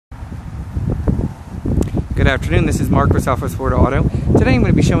afternoon, this is Mark with Southwest Florida Auto. Today I'm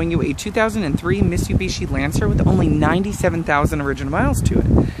going to be showing you a 2003 Mitsubishi Lancer with only 97,000 original miles to it.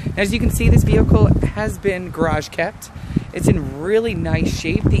 As you can see, this vehicle has been garage kept. It's in really nice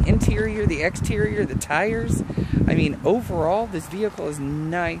shape. The interior, the exterior, the tires. I mean, overall, this vehicle is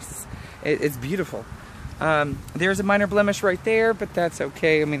nice. It's beautiful. There's a minor blemish right there, but that's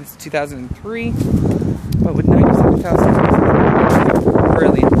okay. I mean, it's 2003, but with 97,000,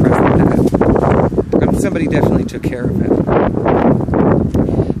 really impressed with that. Somebody definitely took care of it.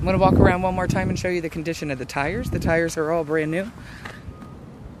 I'm going to walk around one more time and show you the condition of the tires. The tires are all brand new.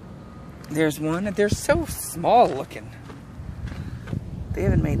 There's one. They're so small looking. They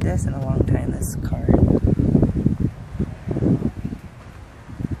haven't made this in a long time, this car.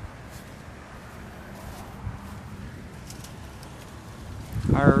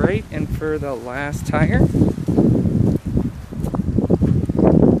 Alright, and for the last tire.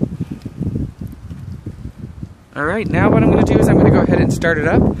 Alright, now what I'm going to do is I'm going to go ahead and start it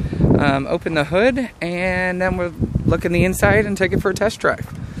up, open the hood, and then we'll look in the inside and take it for a test drive.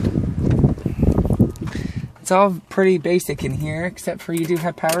 It's all pretty basic in here, except for you do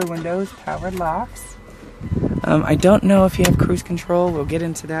have power windows, power locks. I don't know if you have cruise control. We'll get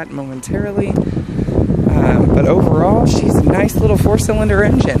into that momentarily. But overall, she's a nice little 4-cylinder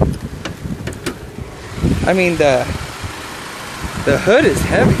engine. I mean, the hood is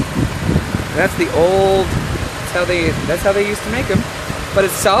heavy. That's the old... That's how they used to make them, but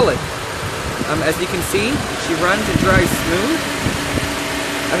it's solid. As you can see, she runs and drives smooth.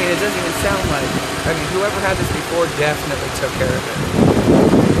 I mean, it doesn't even sound like, I mean, whoever had this before definitely took care of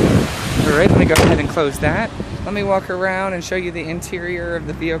it. All right, let me go ahead and close that. Let me walk around and show you the interior of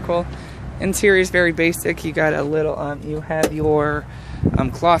the vehicle. Interior is very basic. You got a little, you have your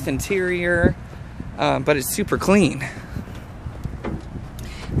cloth interior, but it's super clean.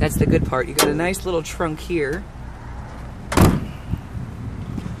 That's the good part. You got a nice little trunk here.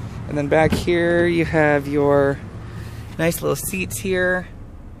 And then back here you have your nice little seats here.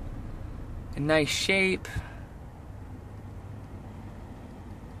 In nice shape.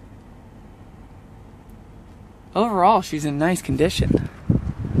 Overall, she's in nice condition.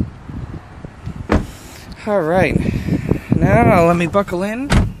 Alright. Now let me buckle in.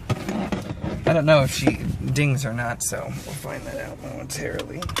 I don't know if she dings or not, so we'll find that out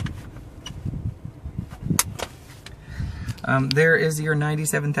momentarily. There is your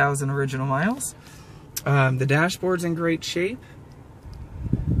 97,000 original miles. The dashboard's in great shape.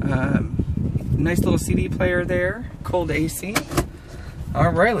 Nice little CD player there. Cold AC. All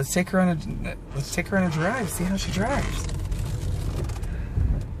right, let's take her on a drive. See how she drives.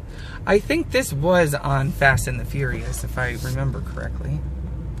 I think this was on Fast and the Furious, if I remember correctly.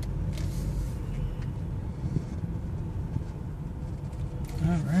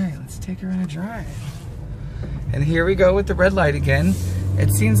 All right, let's take her on a drive. And here we go with the red light again.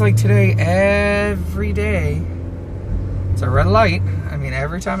 It seems like today, every day, it's a red light. I mean,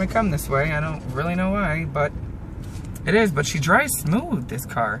 every time I come this way, I don't really know why, but it is. But she drives smooth, this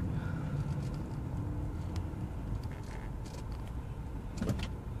car.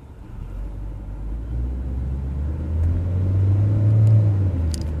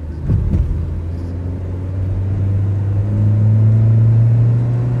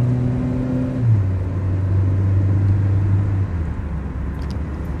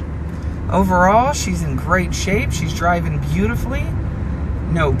 Overall, she's in great shape. She's driving beautifully.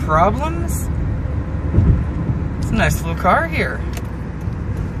 No problems. It's a nice little car here.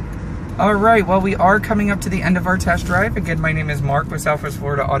 Alright, well, we are coming up to the end of our test drive. Again, my name is Mark with Southwest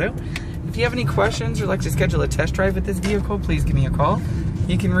Florida Auto. If you have any questions or like to schedule a test drive with this vehicle, please give me a call.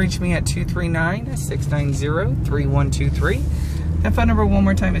 You can reach me at 239-690-3123. That phone number one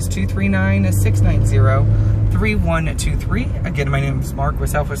more time is 239-690-3123. Again, my name is Mark with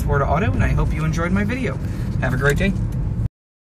Southwest Florida Auto, and I hope you enjoyed my video. Have a great day.